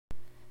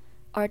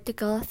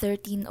Article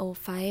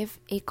 1305.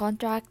 A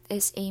contract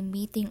is a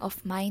meeting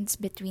of minds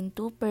between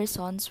two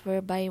persons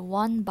whereby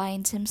one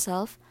binds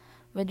himself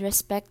with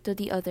respect to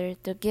the other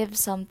to give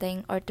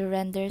something or to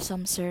render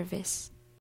some service.